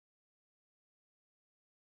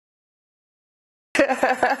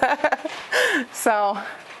So,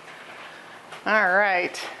 all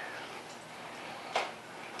right.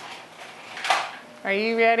 Are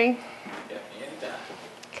you ready? Yep, anytime.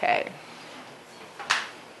 Okay.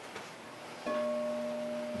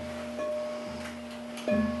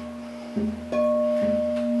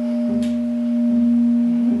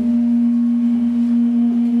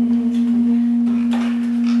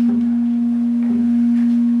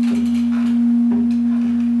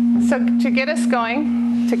 So to get us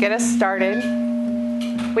going, to get us started,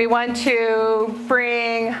 we want to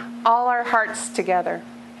bring all our hearts together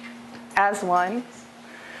as one.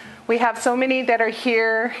 We have so many that are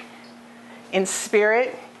here in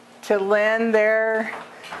spirit to lend their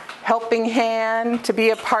helping hand, to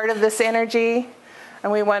be a part of this energy.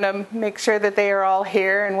 And we want to make sure that they are all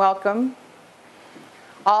here and welcome.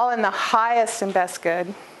 All in the highest and best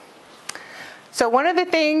good. So one of the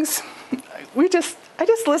things, I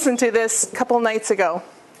just listened to this a couple nights ago.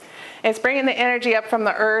 It's bringing the energy up from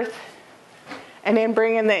the earth and then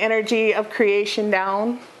bringing the energy of creation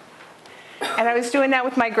down. And I was doing that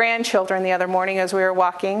with my grandchildren the other morning as we were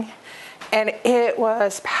walking. And it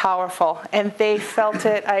was powerful. And they felt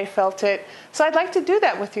it, I felt it. So I'd like to do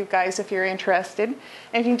that with you guys if you're interested.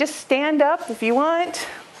 And you can just stand up if you want.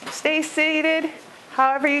 Stay seated,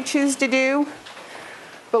 however you choose to do.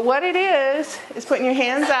 But what it is putting your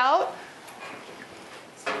hands out.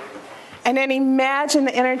 And then imagine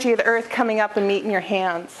the energy of the earth coming up and meeting your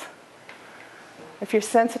hands. If you're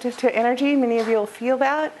sensitive to energy, many of you will feel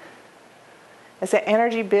that. As that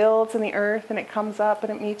energy builds in the earth and it comes up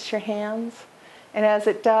and it meets your hands. And as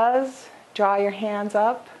it does, draw your hands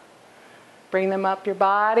up. Bring them up your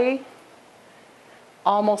body.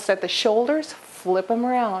 Almost at the shoulders, flip them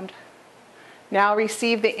around. Now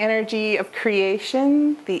receive the energy of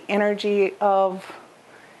creation, the energy of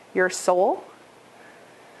your soul.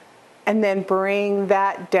 And then bring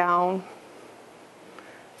that down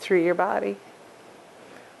through your body.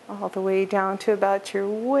 All the way down to about your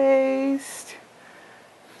waist.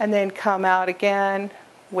 And then come out again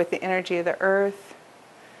with the energy of the earth.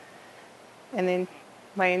 And then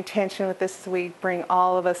my intention with this is we bring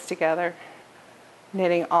all of us together.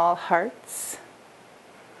 Knitting all hearts.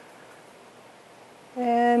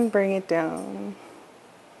 And bring it down.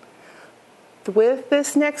 With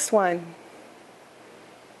this next one,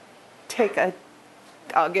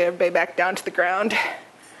 I'll get everybody back down to the ground.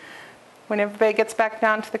 When everybody gets back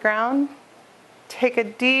down to the ground, take a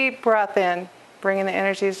deep breath in, bringing the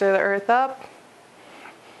energies of the earth up.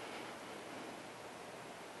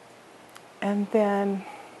 And then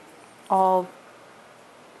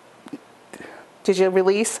did you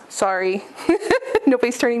release? Sorry.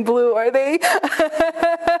 Nobody's turning blue, are they?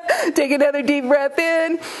 Take another deep breath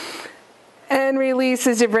in and release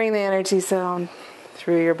as you bring the energy down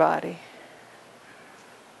through your body.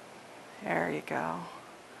 There you go.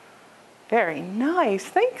 Very nice.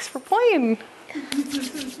 Thanks for playing.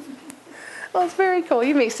 Well, it's very cool.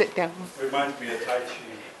 You may sit down. Reminds me of Tai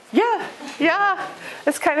Chi. Yeah.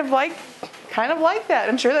 It's kind of like that.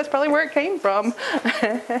 I'm sure that's probably where it came from.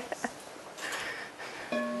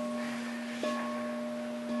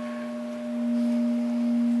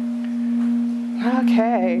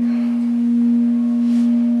 Okay.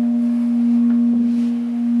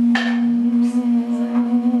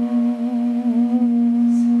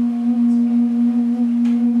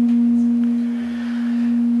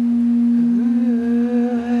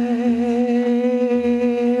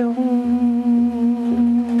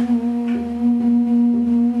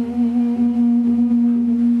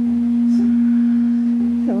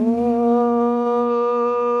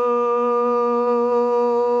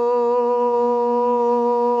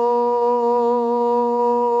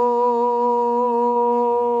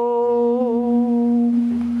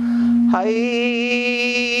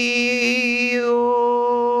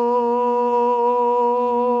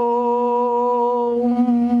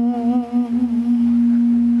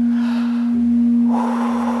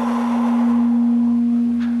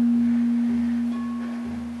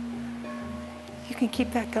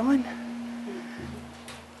 Keep that going.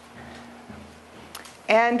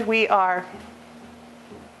 And we are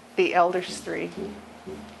the Elders Three,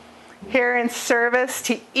 here in service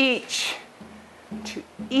to each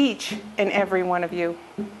and every one of you.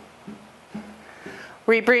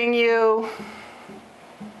 We bring you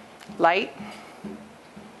light,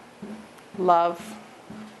 love,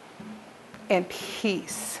 and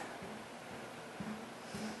peace.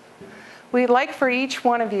 We'd like for each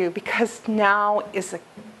one of you, because now is a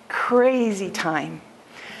crazy time.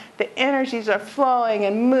 The energies are flowing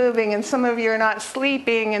and moving, and some of you are not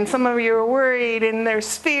sleeping, and some of you are worried, and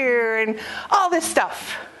there's fear, and all this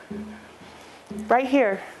stuff. right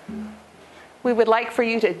here, we would like for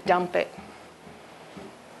you to dump it.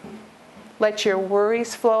 Let your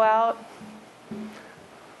worries flow out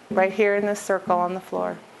right here in this circle on the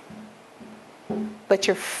floor. Let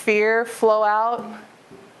your fear flow out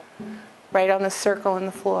right on the circle in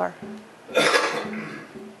the floor.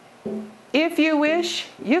 If you wish,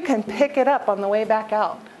 you can pick it up on the way back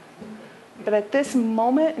out. But at this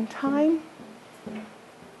moment in time,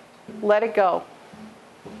 let it go.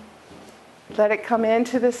 Let it come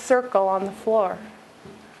into this circle on the floor.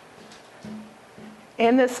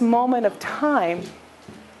 In this moment of time,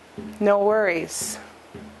 no worries.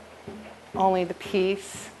 Only the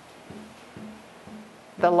peace,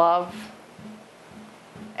 the love,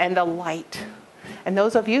 and the light. And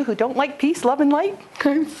those of you who don't like peace, love, and light,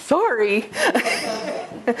 I'm sorry.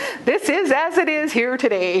 This is as it is here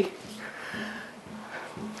today.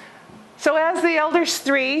 So as the elders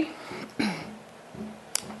three,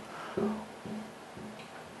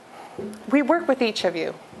 we work with each of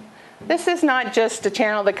you. This is not just a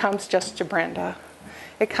channel that comes just to Brenda.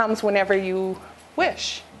 It comes whenever you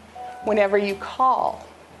wish, whenever you call.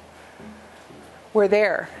 We're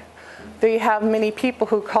there. They have many people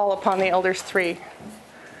who call upon the elders three,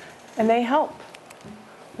 and they help.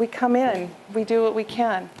 We come in, we do what we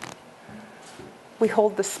can. We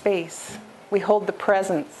hold the space, we hold the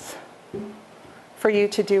presence for you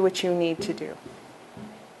to do what you need to do.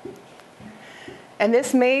 And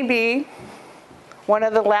this may be one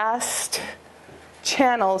of the last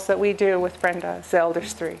channels that we do with Brenda, the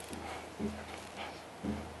elders three.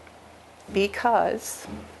 Because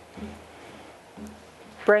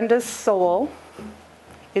Brenda's soul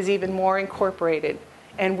is even more incorporated,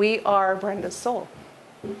 and we are Brenda's soul.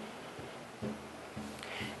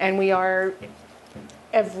 And we are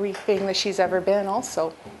everything that she's ever been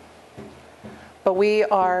also. But we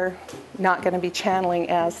are not going to be channeling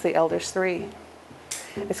as the elders three.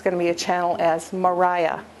 It's going to be a channel as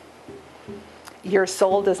Mariah. Your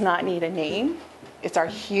soul does not need a name. It's our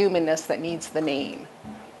humanness that needs the name.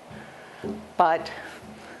 But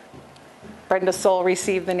Brenda's soul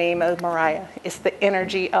received the name of Mariah. It's the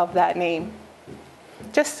energy of that name.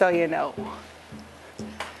 Just so you know.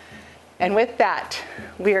 And with that,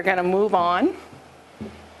 we are going to move on.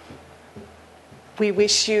 We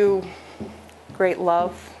wish you great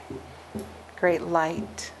love, great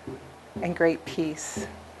light, and great peace.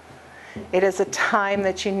 It is a time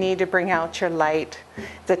that you need to bring out your light.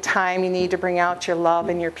 It's a time you need to bring out your love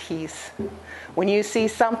and your peace. When you see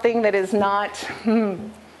something that is not, that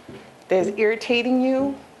is irritating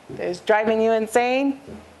you, that is driving you insane,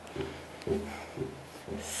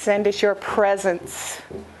 send it your presence.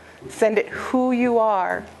 Send it who you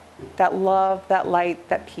are, that love, that light,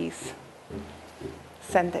 that peace.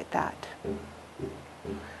 Send it that.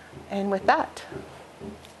 And with that,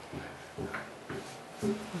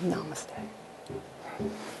 namaste.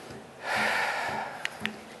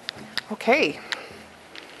 Okay.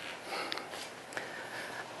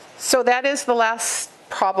 So that is the last,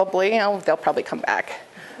 probably, they'll probably come back.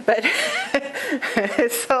 But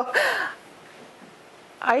so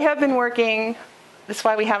I have been working, that's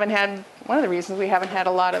why we haven't had, one of the reasons we haven't had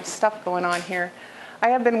a lot of stuff going on here. I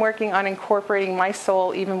have been working on incorporating my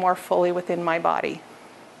soul even more fully within my body.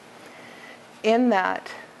 In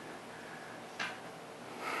that,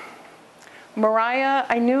 Mariah,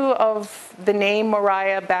 I knew of the name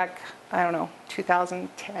Mariah back,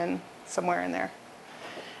 2010, somewhere in there,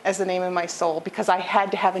 as the name of my soul, because I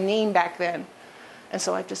had to have a name back then. And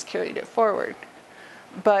so I just carried it forward.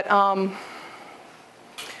 But,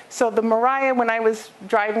 so the Mariah, when I was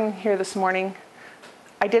driving here this morning,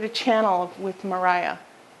 I did a channel with Mariah.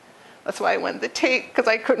 That's why I went the tape, because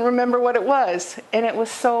I couldn't remember what it was. And it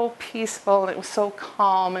was so peaceful, and it was so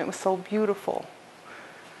calm, and it was so beautiful.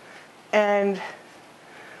 And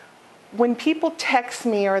when people text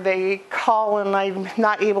me or they call and I'm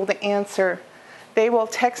not able to answer, they will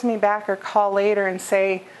text me back or call later and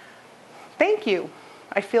say, "Thank you,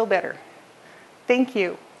 I feel better. Thank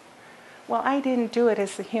you." Well, I didn't do it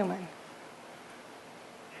as a human.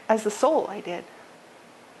 As a soul, I did.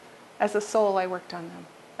 As a soul, I worked on them.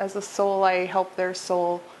 As a soul, I helped their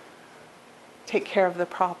soul take care of the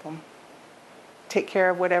problem, take care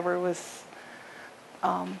of whatever was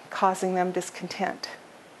causing them discontent.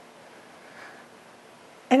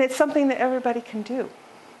 And it's something that everybody can do.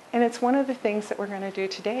 And it's one of the things that we're going to do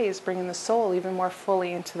today is bringing the soul even more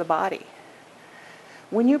fully into the body.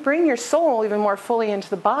 When you bring your soul even more fully into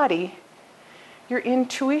the body, your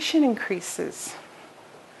intuition increases.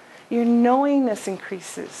 Your knowingness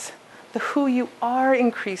increases. The who you are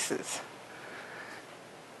increases.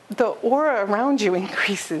 The aura around you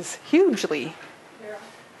increases hugely.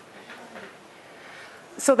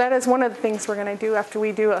 So that is one of the things we're going to do after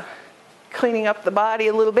we do a cleaning up the body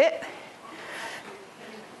a little bit.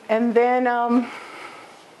 And then,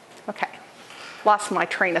 okay, lost my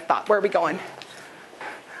train of thought. Where are we going?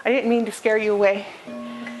 I didn't mean to scare you away.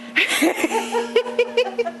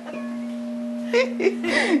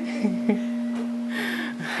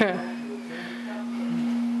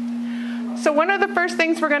 So one of the first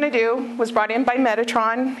things we're going to do was brought in by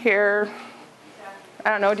Metatron here.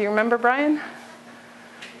 I don't know, do you remember, Brian?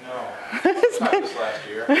 No, not this last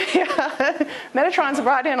year. Yeah. Metatron's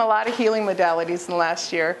brought in a lot of healing modalities in the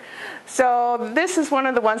last year. So this is one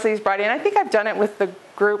of the ones that he's brought in. I think I've done it with the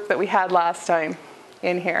group that we had last time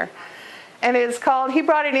in here. And it's called, he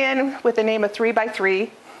brought it in with the name of 3x3.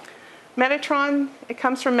 Metatron, it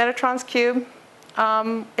comes from Metatron's cube.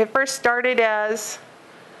 It first started as,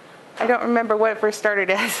 I don't remember what it first started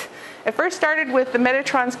as. It first started with the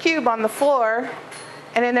Metatron's cube on the floor,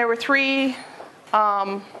 and then there were 3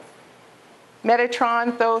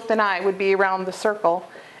 Metatron, Thoth, and I would be around the circle.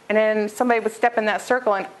 And then somebody would step in that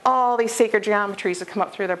circle and all these sacred geometries would come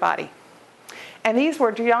up through their body. And these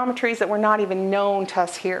were geometries that were not even known to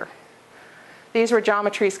us here. These were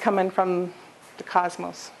geometries coming from the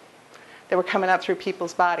cosmos. They were coming up through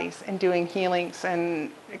people's bodies and doing healings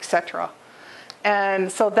and etc.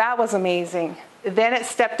 And so that was amazing. Then it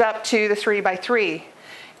stepped up to the 3x3.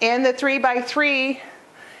 In the 3x3,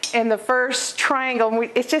 in the first triangle,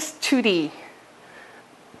 it's just 2D.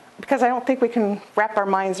 Because I don't think we can wrap our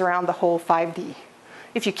minds around the whole 5D.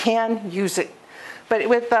 If you can, use it. But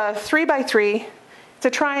with the 3x3, it's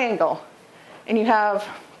a triangle. And you have,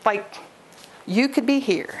 like, you could be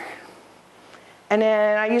here. And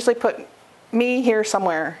then I usually put me here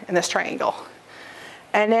somewhere in this triangle.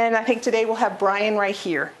 And then I think today we'll have Brian right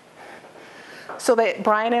here. So that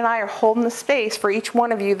Brian and I are holding the space for each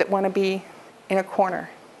one of you that want to be in a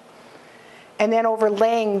corner. And then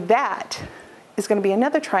overlaying that is going to be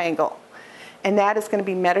another triangle. And that is going to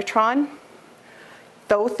be Metatron.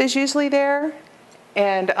 Thoth is usually there.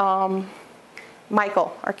 And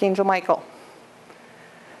Michael, Archangel Michael.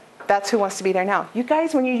 That's who wants to be there now. You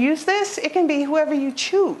guys, when you use this, it can be whoever you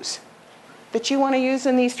choose that you want to use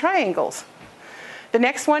in these triangles. The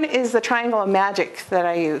next one is the triangle of magic that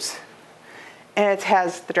I use. And it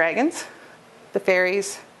has the dragons, the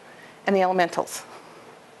fairies, and the elementals.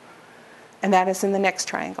 And that is in the next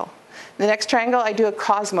triangle. The next triangle, I do a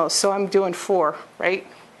cosmos, so I'm doing 4, right?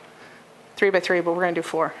 3x3, but we're going to do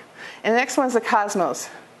 4. And the next one is the cosmos.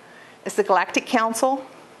 It's the Galactic Council.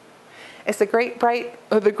 It's the Great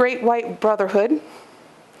White Brotherhood.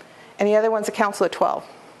 And the other one's the Council of 12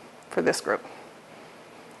 for this group.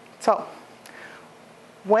 So,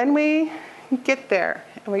 when we get there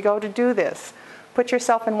and we go to do this, put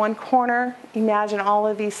yourself in one corner, imagine all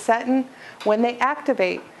of these setting. When they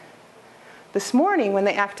activate, this morning when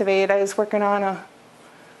they activated, I was working on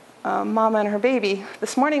a mama and her baby.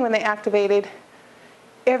 This morning when they activated,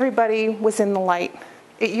 everybody was in the light.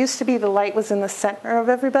 It used to be the light was in the center of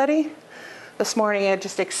everybody. This morning it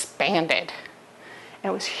just expanded.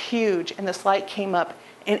 And it was huge, and this light came up,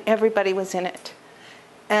 and everybody was in it.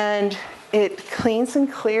 And it cleans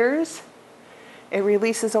and clears. It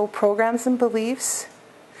releases old programs and beliefs.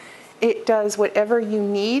 It does whatever you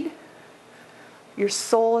need. Your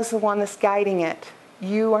soul is the one that's guiding it.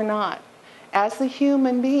 You are not. As the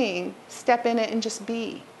human being, step in it and just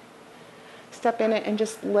be. Step in it and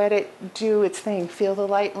just let it do its thing. Feel the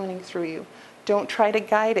light running through you. Don't try to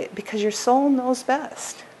guide it, because your soul knows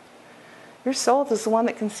best. Your soul is the one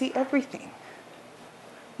that can see everything.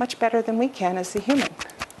 Much better than we can as the human.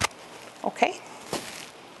 Okay?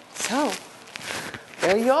 So,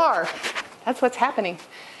 there you are. That's what's happening.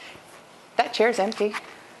 That chair's empty.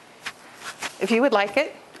 If you would like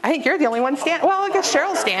it. I think you're the only one standing. Well, I guess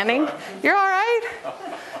Cheryl's standing. You're all right?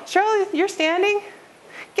 Cheryl, you're standing?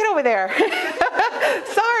 Get over there.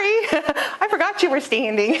 Sorry. I forgot you were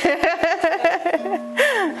standing.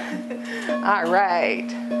 All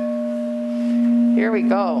right. Here we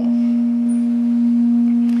go.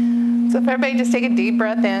 So if everybody just take a deep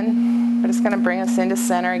breath in. We're just going to bring us into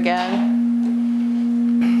center again.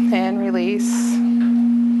 And release.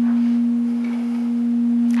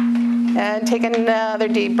 And take another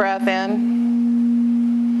deep breath in.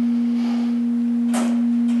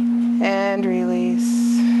 And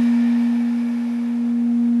release.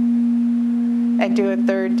 And do a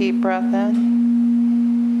third deep breath in.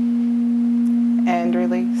 And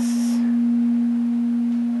release.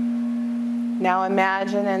 Now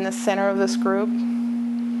imagine in the center of this group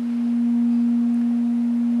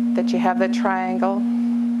that you have the triangle.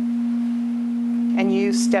 And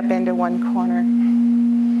you step into one corner.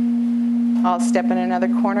 I'll step in another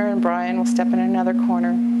corner and Brian will step in another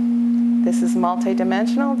corner. This is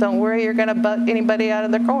multi-dimensional. Don't worry, you're going to butt anybody out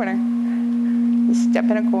of the corner. Just step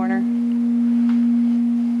in a corner.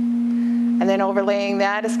 And then overlaying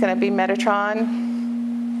that is going to be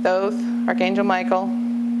Metatron, Thoth, Archangel Michael.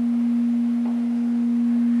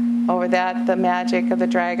 Over that, the magic of the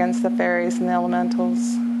dragons, the fairies, and the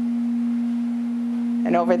elementals.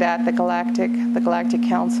 And over that, the Galactic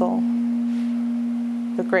Council,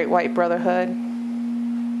 the Great White Brotherhood,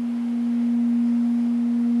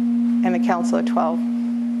 and the Council of 12.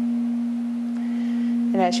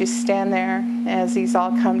 And as you stand there, as these all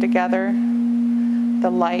come together, the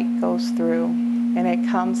light goes through, and it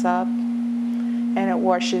comes up, and it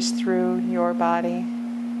washes through your body.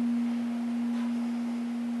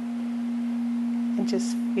 And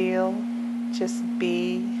just feel, just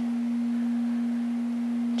be.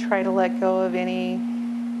 Try to let go of any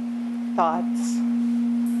thoughts.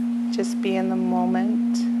 Just be in the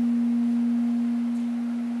moment.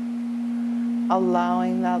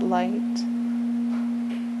 Allowing that light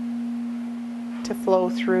to flow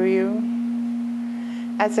through you.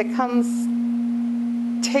 As it comes,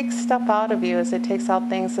 takes stuff out of you, as it takes out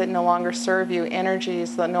things that no longer serve you,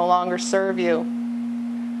 energies that no longer serve you.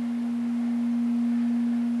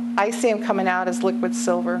 I see them coming out as liquid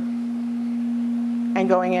silver and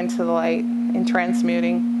going into the light and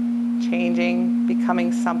transmuting, changing,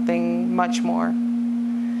 becoming something much more.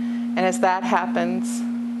 And as that happens,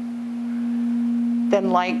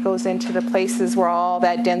 then light goes into the places where all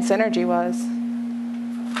that dense energy was,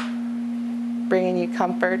 bringing you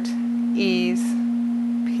comfort, ease,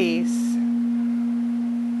 peace.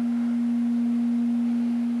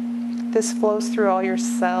 This flows through all your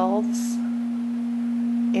cells,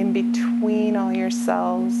 in between all your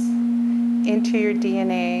cells, into your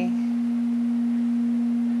DNA.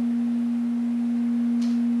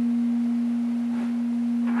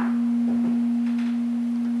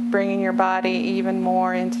 Bringing your body even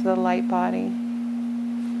more into the light body.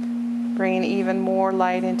 Bringing even more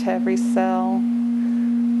light into every cell.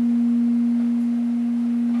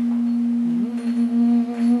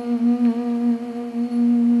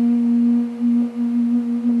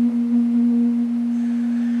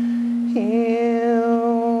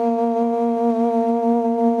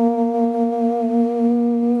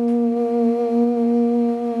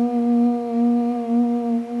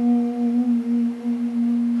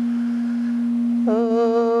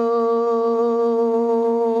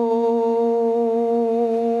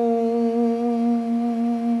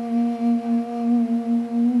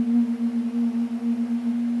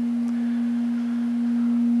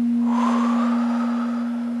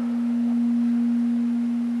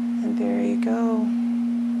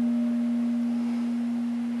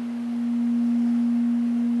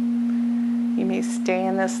 Stay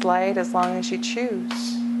in this light as long as you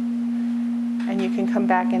choose. And you can come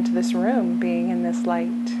back into this room being in this light.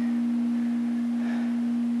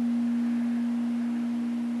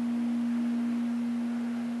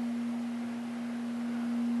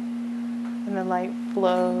 And the light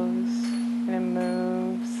flows and it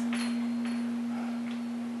moves.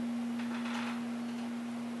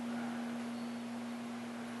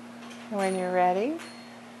 And when you're ready,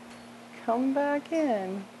 come back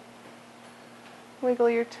in.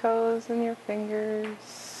 Wiggle your toes and your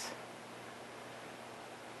fingers.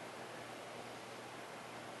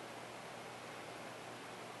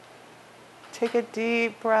 Take a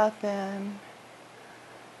deep breath in,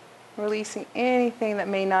 releasing anything that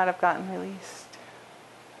may not have gotten released.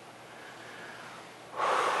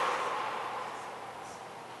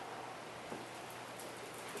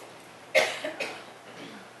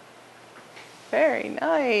 Very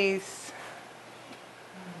nice.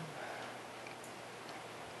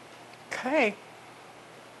 Okay.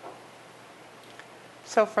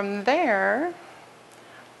 So from there,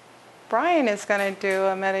 Brian is going to do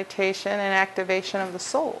a meditation and activation of the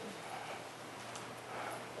soul.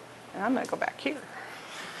 And I'm going to go back here.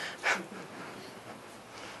 Okay,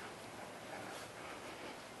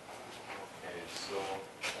 so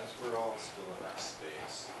as we're all still in that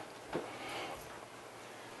space,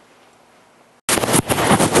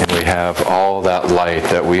 and we have all that light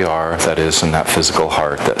that we are, that is in that physical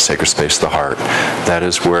heart, that sacred space of the heart, that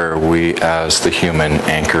is where we as the human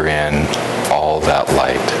anchor in all that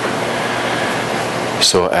light.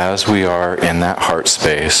 So as we are in that heart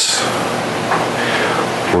space,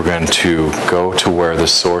 we're going to go to where the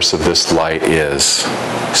source of this light is.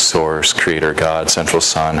 Source, Creator, God, Central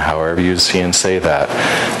Sun, however you see and say that.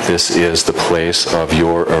 This is the place of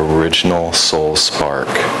your original soul spark.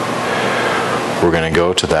 We're going to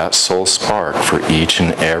go to that soul spark for each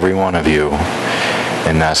and every one of you.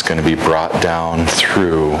 And that's going to be brought down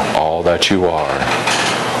through all that you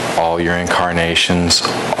are, all your incarnations,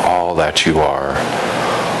 all that you are,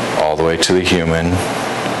 all the way to the human.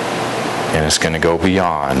 And it's going to go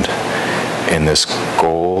beyond. And this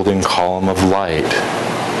golden column of light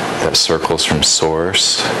that circles from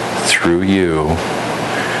source through you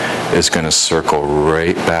is going to circle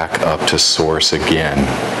right back up to source again.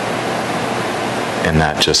 And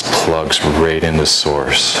that just plugs right into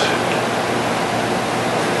source.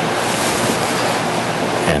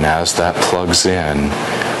 And as that plugs in,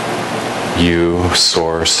 you,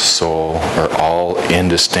 source, soul are all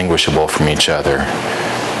indistinguishable from each other.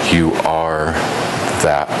 You are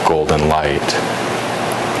that golden light,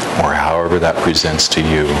 or however that presents to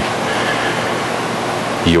you.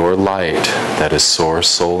 Your light, that is source,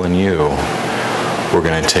 soul, and you, we're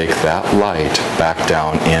going to take that light back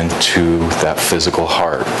down into that physical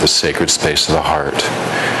heart, the sacred space of the heart.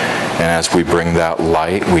 And as we bring that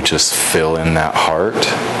light, we just fill in that heart.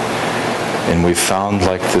 And we found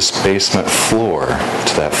like this basement floor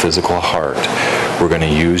to that physical heart. We're going to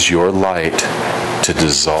use your light to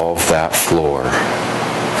dissolve that floor.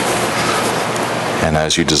 And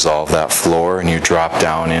as you dissolve that floor and you drop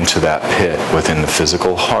down into that pit within the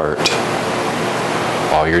physical heart,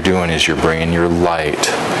 all you're doing is you're bringing your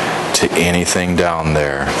light to anything down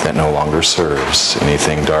there that no longer serves.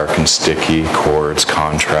 Anything dark and sticky, cords,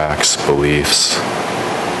 contracts, beliefs.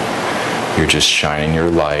 You're just shining your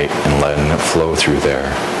light and letting it flow through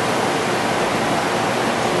there.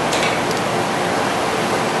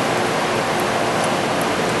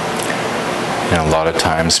 And a lot of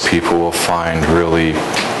times people will find really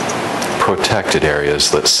protected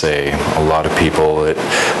areas, let's say. A lot of people, it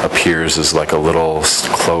appears as like a little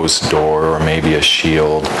closed door or maybe a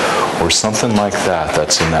shield or something like that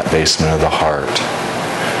that's in that basement of the heart.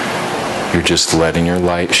 You're just letting your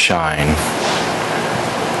light shine,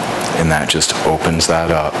 and that just opens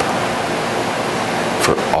that up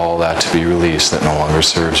for all that to be released that no longer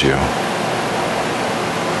serves you.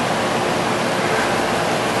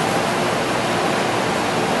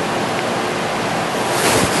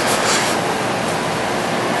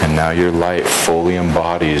 And now your light fully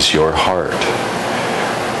embodies your heart.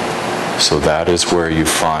 So that is where you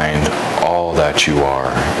find all that you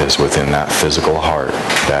are, is within that physical heart.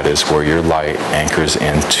 That is where your light anchors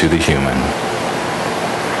into the human.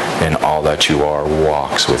 And all that you are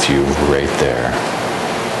walks with you right there.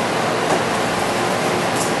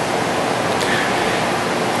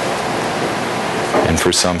 And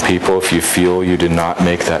for some people, if you feel you did not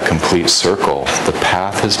make that complete circle, the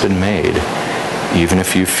path has been made. Even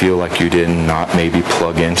if you feel like you did not maybe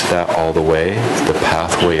plug into that all the way, the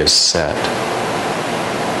pathway is set.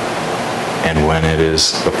 And when it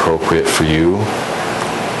is appropriate for you,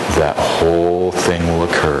 that whole thing will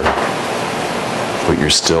occur. But you're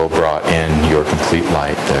still brought in your complete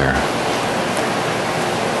light there.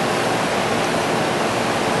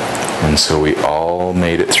 And so we all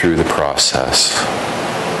made it through the process.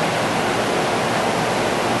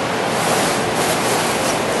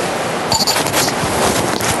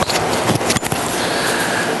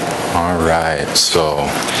 Alright, so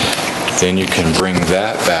then you can bring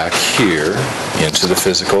that back here into the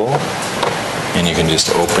physical, and you can just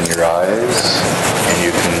open your eyes, and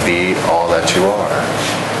you can be all that you are.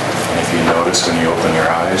 And if you notice when you open your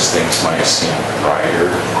eyes, things might seem brighter,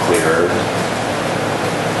 clearer.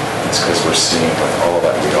 It's because we're seeing like all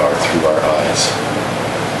that we are through our eyes.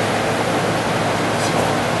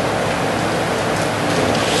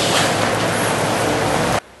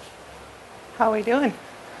 How are we doing?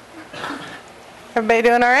 Everybody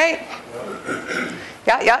doing all right?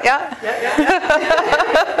 Yeah.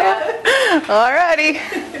 All righty.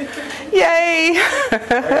 Yay.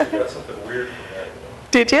 I got something weird from that.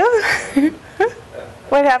 Did you?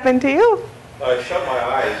 What happened to you? I shut my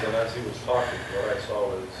eyes, and as he was talking, what I saw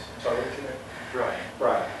was, sorry, what's your name? Brian.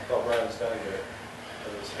 Brian. I saw Brian standing there,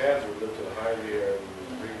 and his hands were lifted high in the air, and he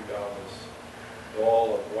was bringing down this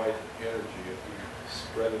ball of white energy, and he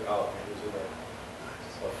spread it out. He was in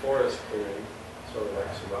a forest clearing, sort of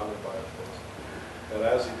like surrounded by a forest. And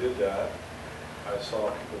as he did that, I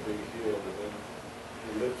saw people being healed, and then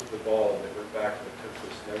he lifted the ball, and they went back and they took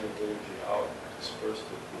this negative energy out and dispersed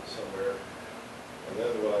it somewhere. And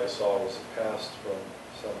then what I saw was a past from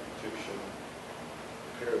some Egyptian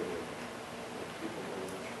pyramid with people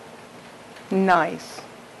doing ritual. Nice.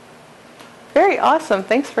 Very awesome.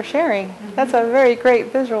 Thanks for sharing. Mm-hmm. That's a very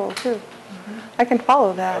great visual, too. Mm-hmm. I can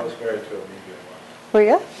follow that. I was married to a medium once. Were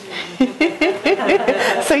you?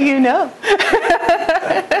 So you know.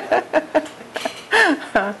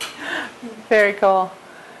 Very cool.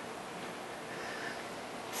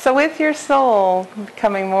 So with your soul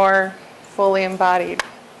becoming more fully embodied,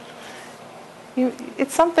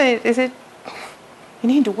 it's something you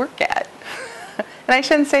need to work at. And I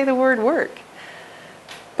shouldn't say the word work,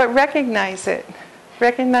 but recognize it.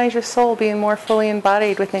 Recognize your soul being more fully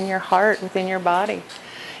embodied within your heart, within your body.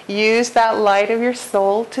 Use that light of your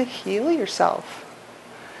soul to heal yourself.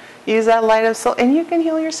 Use that light of soul, and you can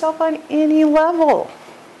heal yourself on any level.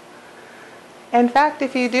 In fact,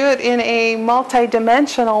 if you do it in a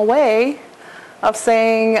multi-dimensional way of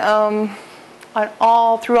saying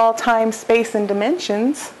through all time, space, and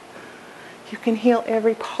dimensions, you can heal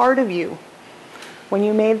every part of you. When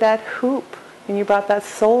you made that hoop and you brought that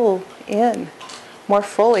soul in more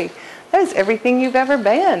fully, that is everything you've ever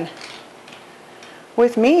been.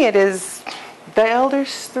 With me, it is the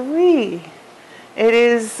Elders 3. It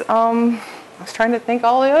is, I was trying to think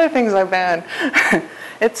all the other things I've been.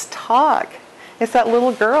 It's talk. It's that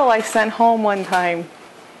little girl I sent home one time.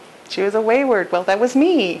 She was a wayward. Well, that was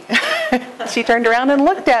me. She turned around and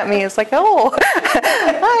looked at me. It's like, oh,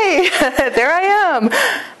 hi, there I am.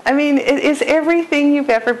 I mean, it is everything you've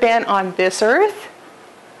ever been on this earth,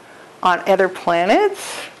 on other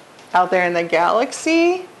planets, out there in the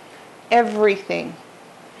galaxy, everything.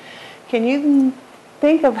 Can you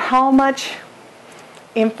think of how much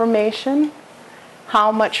information,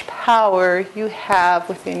 how much power you have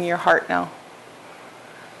within your heart now?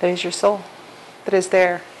 That is your soul, that is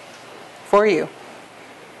there for you.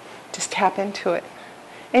 Just tap into it.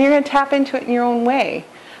 And you're going to tap into it in your own way.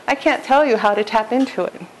 I can't tell you how to tap into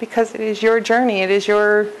it because it is your journey. It is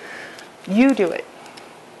you do it.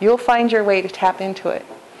 You'll find your way to tap into it.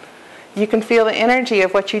 You can feel the energy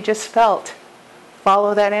of what you just felt.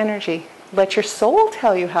 Follow that energy. Let your soul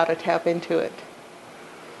tell you how to tap into it.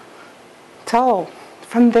 So,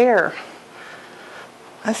 from there,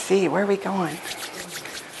 let's see, where are we going?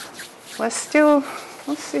 Let's see. I'll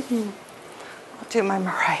do my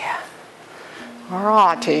Mariah.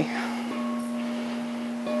 Alrighty.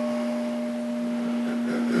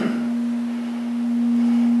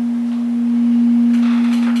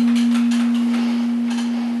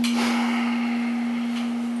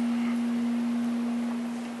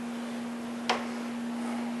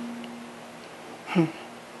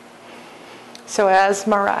 So as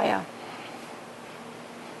Mariah,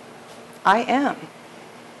 I am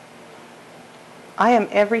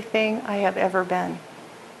everything I have ever been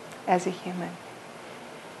as a human.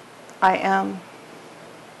 I am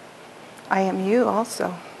you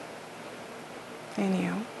also. And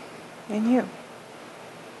you. And you.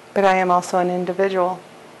 But I am also an individual.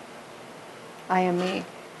 I am me.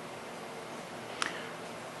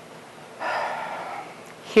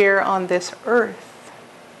 Here on this earth,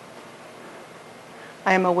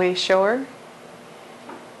 I am a way shower.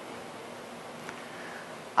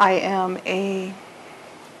 I am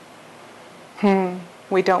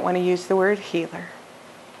we don't want to use the word healer.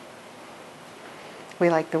 We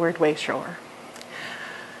like the word way shower.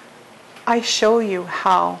 I show you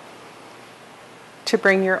how to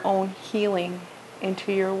bring your own healing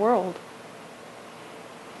into your world.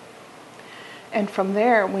 And from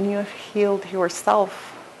there, when you have healed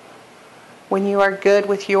yourself, when you are good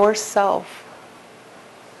with yourself,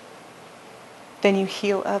 then you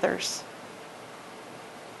heal others.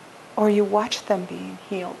 Or you watch them being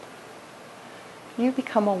healed. You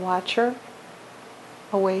become a watcher,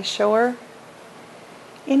 a way shower,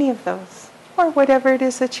 any of those, or whatever it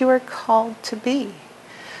is that you are called to be.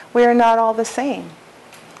 We are not all the same.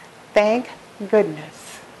 Thank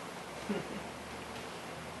goodness.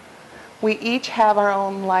 We each have our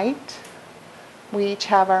own light. We each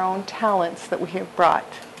have our own talents that we have brought.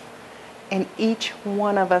 And each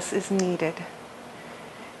one of us is needed.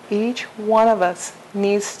 Each one of us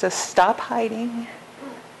needs to stop hiding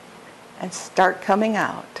and start coming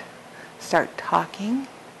out. Start talking.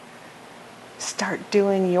 Start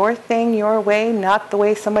doing your thing your way, not the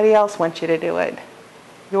way somebody else wants you to do it.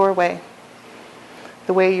 Your way.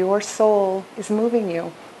 The way your soul is moving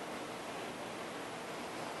you.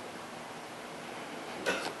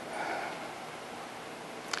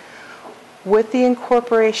 With the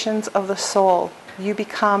incorporations of the soul, you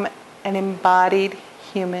become an embodied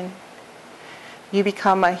human. You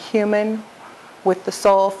become a human with the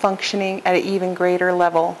soul functioning at an even greater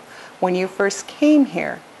level. When you first came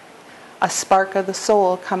here, a spark of the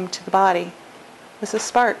soul come to the body. It was a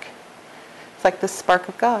spark. It's like the spark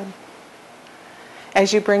of God.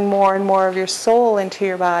 As you bring more and more of your soul into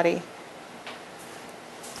your body,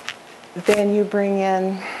 then you bring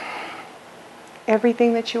in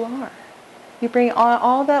everything that you are. You bring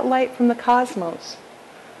all that light from the cosmos.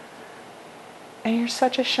 And you're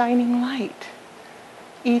such a shining light.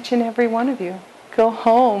 Each and every one of you. Go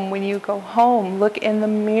home. When you go home, look in the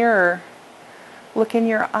mirror. Look in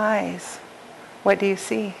your eyes. What do you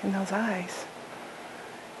see in those eyes?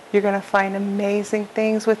 You're going to find amazing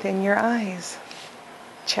things within your eyes.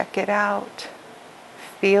 Check it out.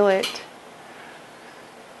 Feel it.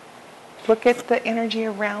 Look at the energy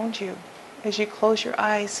around you. As you close your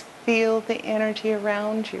eyes, feel the energy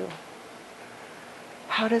around you.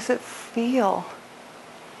 How does it feel?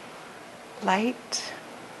 Light?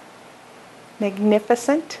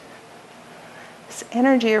 Magnificent? This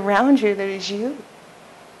energy around you that is you.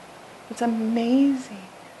 It's amazing.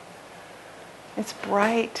 It's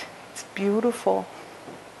bright. It's beautiful.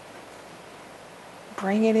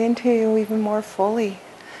 Bring it into you even more fully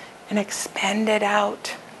and expand it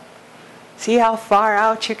out. See how far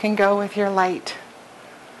out you can go with your light.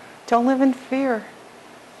 Don't live in fear.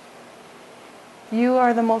 You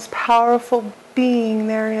are the most powerful being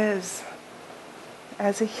there is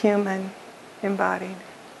as a human embodied.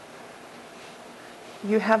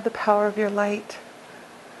 You have the power of your light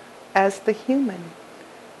as the human.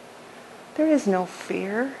 There is no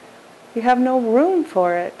fear. You have no room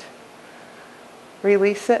for it.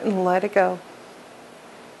 Release it and let it go.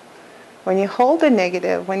 When you hold the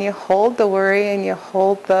negative, when you hold the worry and you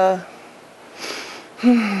hold the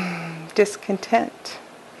discontent,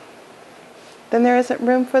 then there isn't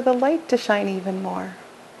room for the light to shine even more.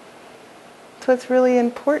 So it's really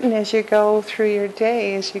important as you go through your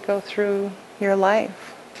day, as you go through your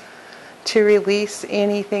life, to release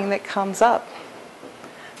anything that comes up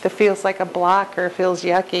that feels like a block or feels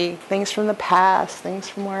yucky, things from the past, things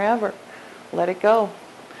from wherever. Let it go.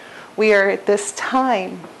 We are at this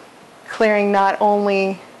time clearing not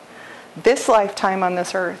only this lifetime on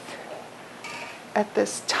this earth, at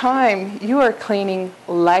this time you are cleaning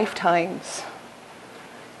lifetimes.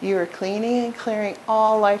 You are cleaning and clearing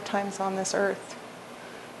all lifetimes on this earth.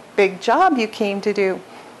 Big job you came to do,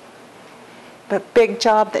 but big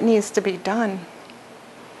job that needs to be done.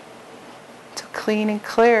 To clean and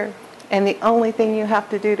clear. And the only thing you have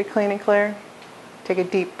to do to clean and clear, take a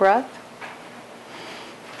deep breath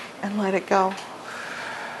and let it go.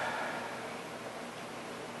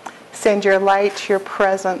 Send your light, your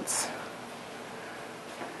presence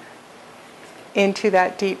into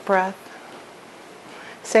that deep breath.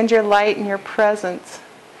 Send your light and your presence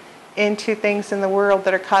into things in the world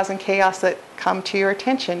that are causing chaos that come to your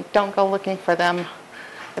attention. Don't go looking for them.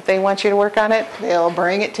 If they want you to work on it, they'll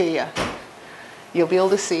bring it to you. You'll be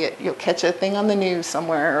able to see it. You'll catch a thing on the news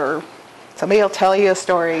somewhere, or somebody will tell you a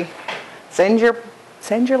story. Send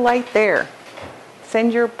your light there.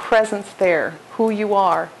 Send your presence there, who you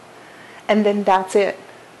are. And then that's it.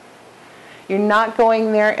 You're not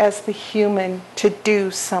going there as the human to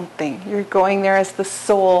do something. You're going there as the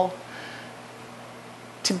soul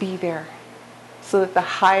to be there so that the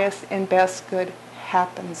highest and best good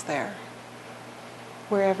happens there,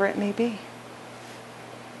 wherever it may be.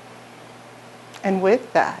 And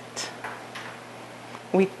with that,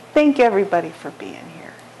 we thank everybody for being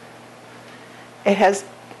here.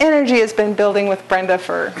 Energy has been building with Brenda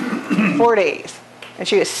for 4 days. And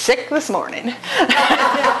she was sick this morning.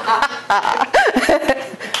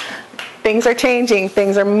 Things are changing.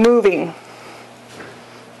 Things are moving.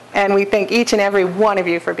 And we thank each and every one of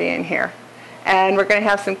you for being here. And we're going to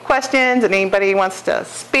have some questions. And anybody wants to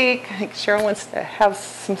speak, I think Cheryl wants to have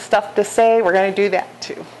some stuff to say. We're going to do that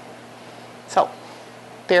too. So,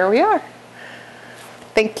 there we are.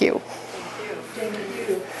 Thank you.